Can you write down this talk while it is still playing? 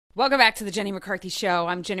Welcome back to the Jenny McCarthy Show.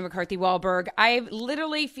 I'm Jenny McCarthy Wahlberg. I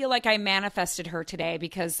literally feel like I manifested her today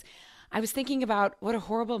because I was thinking about what a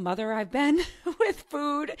horrible mother I've been with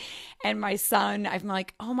food and my son. I'm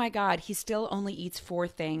like, oh my God, he still only eats 4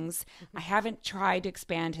 things. I haven't tried to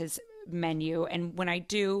expand his menu. And when I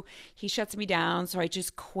do, he shuts me down. So I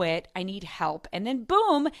just quit. I need help. And then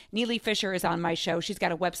boom, Nealy Fischer is on my show. She's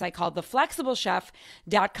got a website called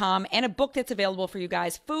theflexiblechef.com and a book that's available for you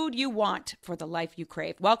guys, Food You Want for the Life You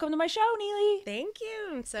Crave. Welcome to my show, Nealy. Thank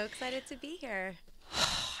you. I'm so excited to be here.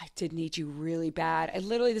 I did need you really bad. I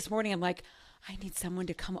literally this morning, I'm like, I need someone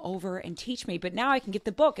to come over and teach me. But now I can get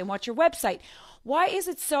the book and watch your website. Why is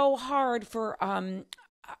it so hard for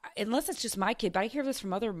unless it's just my kid, but I hear this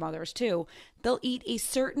from other mothers too. They'll eat a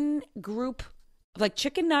certain group, like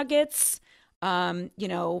chicken nuggets,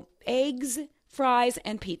 eggs, fries,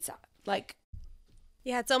 and pizza.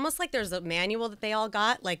 Yeah, it's almost like there's a manual that they all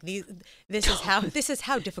got. Like this is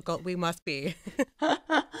how difficult we must be.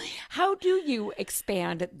 How do you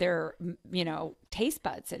expand their, taste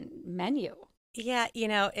buds and menu? Yeah,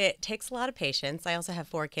 it takes a lot of patience. I also have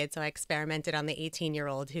 4 kids, so I experimented on the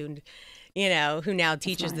 18-year-old who now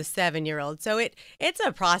teaches the 7-year-old. So it's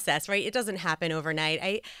a process, right? It doesn't happen overnight.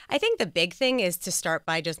 I think the big thing is to start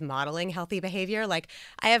by just modeling healthy behavior. Like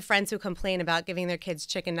I have friends who complain about giving their kids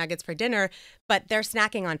chicken nuggets for dinner, but they're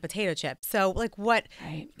snacking on potato chips. So like what?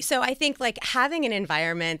 Right. So I think like having an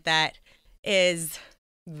environment that is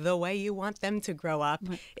the way you want them to grow up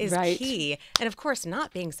is key. And of course,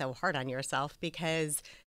 not being so hard on yourself because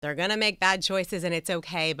they're going to make bad choices and it's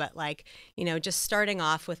okay. But just starting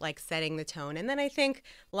off with setting the tone. And then I think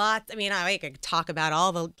I could talk about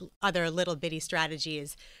all the other little bitty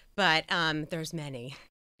strategies, but there's many.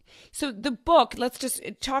 So the book, let's just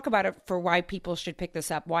talk about it for why people should pick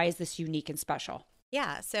this up. Why is this unique and special?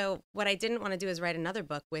 Yeah. So what I didn't want to do is write another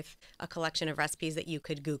book with a collection of recipes that you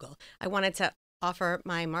could Google. I wanted to offer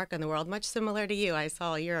my mark on the world, much similar to you. I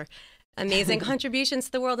saw your amazing contributions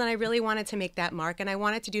to the world, and I really wanted to make that mark. And I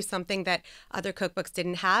wanted to do something that other cookbooks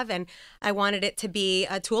didn't have, and I wanted it to be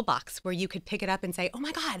a toolbox where you could pick it up and say, oh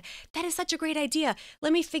my God, that is such a great idea.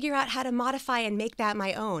 Let me figure out how to modify and make that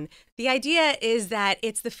my own. The idea is that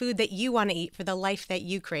it's the food that you want to eat for the life that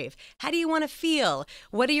you crave. How do you want to feel?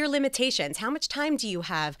 What are your limitations? How much time do you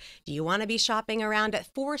have? Do you want to be shopping around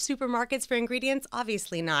at 4 supermarkets for ingredients?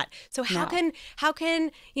 Obviously not. So how can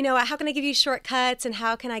I give you shortcuts, and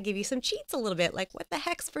how can I give you some cheats a little bit? Like, what the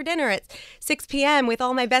heck's for dinner at 6 p.m. with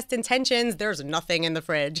all my best intentions? There's nothing in the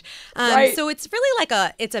fridge. Right. So it's really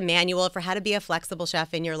it's a manual for how to be a flexible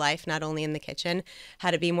chef in your life, not only in the kitchen, how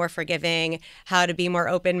to be more forgiving, how to be more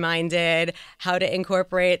open-minded, how to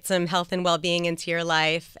incorporate some health and well-being into your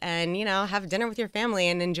life, and, have dinner with your family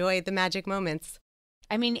and enjoy the magic moments.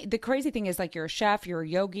 I mean, the crazy thing is you're a chef, you're a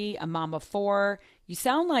yogi, a mom of 4. You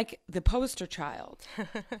sound like the poster child,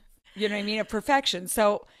 you know what I mean, of perfection.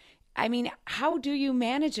 So, I mean, how do you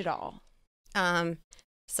manage it all?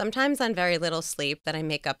 Sometimes on very little sleep that I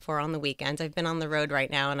make up for on the weekends. I've been on the road right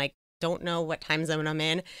now, and I don't know what time zone I'm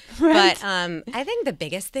in. Right. But I think the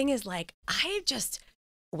biggest thing is I just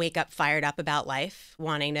wake up fired up about life,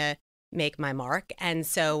 wanting to make my mark. And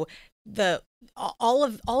so all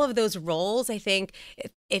of those roles, I think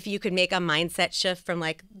if you could make a mindset shift from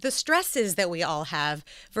the stresses that we all have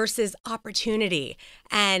versus opportunity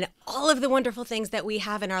and all of the wonderful things that we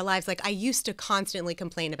have in our lives. I used to constantly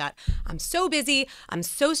complain about, I'm so busy, I'm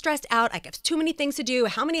so stressed out, I have too many things to do,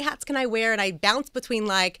 how many hats can I wear? And I bounce between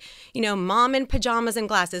mom in pajamas and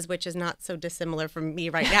glasses, which is not so dissimilar from me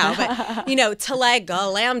right now, but to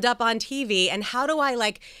glammed up on TV. And how do I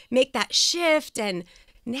make that shift? And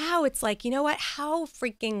now it's what? How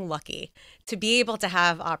freaking lucky to be able to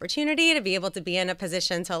have opportunity, to be able to be in a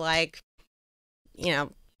position to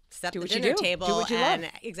set the dinner table. Do what you love.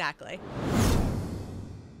 Exactly.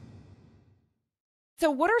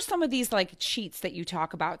 So what are some of these cheats that you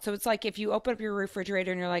talk about? So it's if you open up your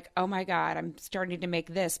refrigerator and you're like, oh my God, I'm starting to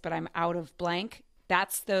make this, but I'm out of blank.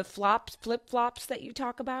 That's the flip-flops that you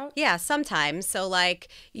talk about? Yeah, sometimes. So I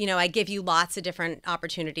give you lots of different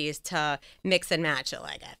opportunities to mix and match it.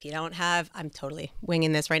 If you don't have, I'm totally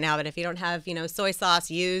winging this right now, but if you don't have, soy sauce,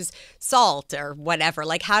 use salt or whatever.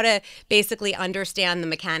 How to basically understand the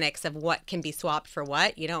mechanics of what can be swapped for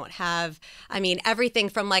what. You don't have, everything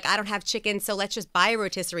from I don't have chicken, so let's just buy a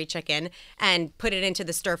rotisserie chicken and put it into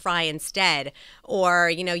the stir fry instead. Or,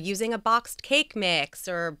 using a boxed cake mix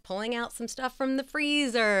or pulling out some stuff from the freezer,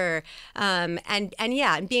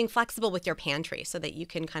 and being flexible with your pantry so that you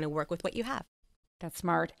can kind of work with what you have. That's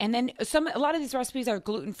smart. And then a lot of these recipes are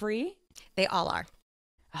gluten-free? They all are.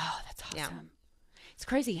 Oh, that's awesome. Yeah. It's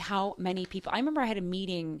crazy how many people. I remember I had a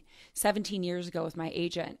meeting 17 years ago with my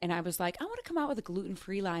agent, and I was like, I want to come out with a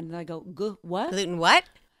gluten-free line. And I go, what? Gluten what?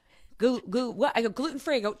 What? I go,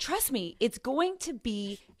 gluten-free. I go, trust me, it's going to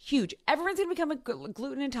be huge. Everyone's going to become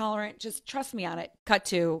gluten intolerant. Just trust me on it. Cut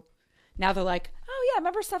to, now they're like, oh yeah,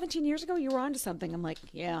 remember 17 years ago you were onto something. I'm like,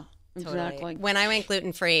 yeah. Exactly. Totally. When I went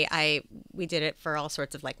gluten-free, we did it for all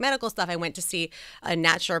sorts of like medical stuff. I went to see a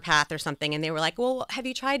naturopath or something, and they were like, well, have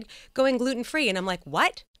you tried going gluten-free? And I'm like,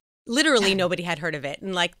 what? Literally nobody had heard of it.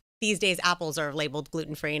 And like these days, apples are labeled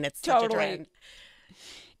gluten-free, and it's such a trend.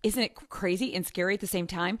 Isn't it crazy and scary at the same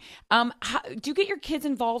time? Do you get your kids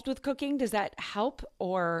involved with cooking? Does that help,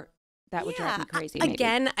 or that would drive me crazy? Maybe?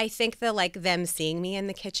 Again, I think that like them seeing me in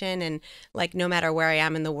the kitchen, and like no matter where I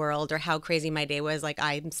am in the world or how crazy my day was, like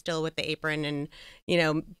I'm still with the apron and, you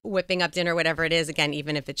know, whipping up dinner, whatever it is. Again,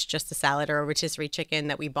 even if it's just a salad or a rotisserie chicken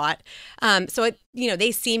that we bought. You know,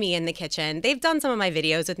 they see me in the kitchen. They've done some of my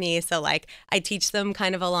videos with me. So like I teach them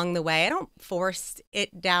kind of along the way. I don't force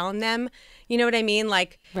it down them. You know what I mean?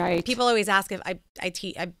 Like people always ask if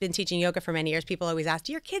I've been teaching yoga for many years. People always ask,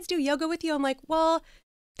 do your kids do yoga with you? I'm like, well,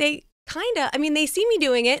 they kind of, I mean, they see me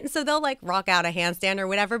doing it, and so they'll like rock out a handstand or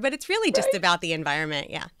whatever, but it's really just about the environment.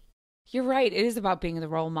 Yeah. You're right. It is about being the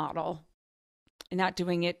role model and not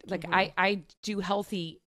doing it. Like I do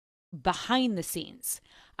healthy behind the scenes.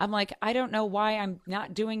 I'm like, I don't know why I'm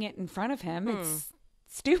not doing it in front of him. It's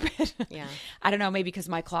stupid. Yeah. I don't know. Maybe because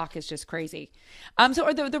my clock is just crazy. So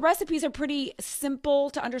are the recipes are pretty simple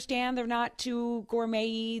to understand. They're not too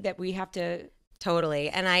gourmet that we have to. Totally.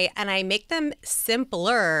 And I make them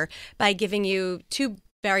simpler by giving you two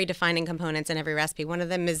very defining components in every recipe. One of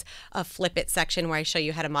them is a flip it section where I show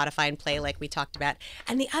you how to modify and play like we talked about.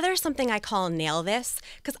 And the other is something I call nail this,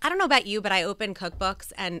 because I don't know about you, but I open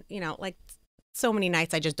cookbooks and, you know, like so many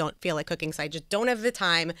nights I just don't feel like cooking. So I just don't have the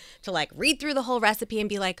time to like read through the whole recipe and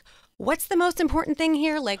be like, what's the most important thing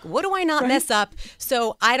here? Like, what do I not mess up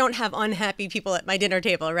so I don't have unhappy people at my dinner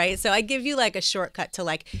table, right? So I give you like a shortcut to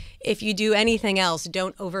like, if you do anything else,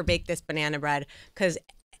 don't overbake this banana bread, because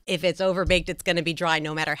if it's overbaked, it's going to be dry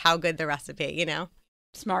no matter how good the recipe, you know?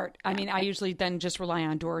 Smart. I mean, I usually then just rely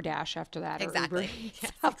on DoorDash after that. Exactly.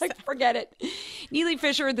 Yes, I'm like, forget it. Nealy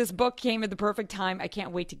Fischer, this book came at the perfect time. I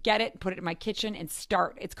can't wait to get it, put it in my kitchen, and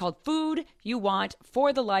start. It's called Food You Want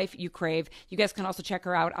for the Life You Crave. You guys can also check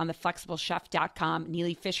her out on theflexiblechef.com.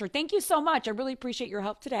 Nealy Fischer, thank you so much. I really appreciate your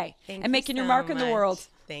help today. Thank and you making so your mark in the much. world.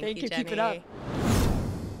 Thank you, Jenny. Keep it up.